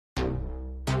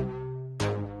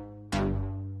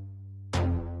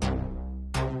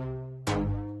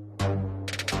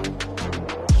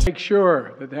Make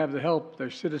sure that they have the help their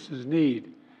citizens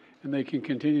need and they can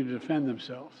continue to defend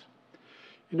themselves.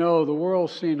 You know, the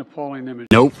world's seen appalling images.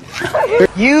 Nope.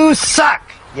 You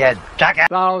suck, you jackass.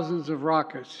 Thousands of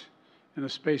rockets in the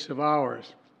space of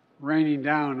hours raining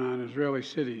down on Israeli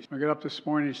cities. I got up this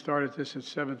morning, started this at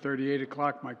 7:30, 8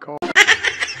 o'clock, my call.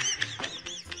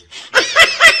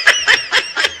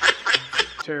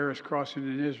 Terrorists crossing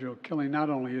in Israel, killing not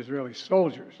only Israeli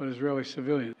soldiers, but Israeli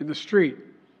civilians in the street,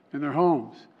 in their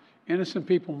homes. Innocent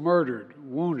people murdered,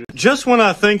 wounded. Just when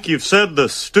I think you've said the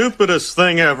stupidest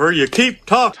thing ever, you keep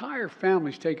talking. Entire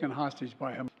families taken hostage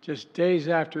by him. Just days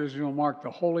after Israel marked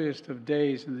the holiest of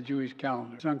days in the Jewish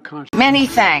calendar. It's unconscionable. Many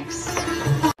thanks.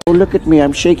 Oh, look at me.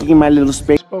 I'm shaking in my little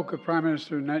space. I spoke with Prime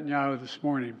Minister Netanyahu this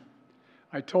morning.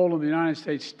 I told him the United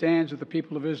States stands with the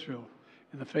people of Israel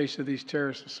in the face of these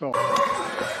terrorist assaults.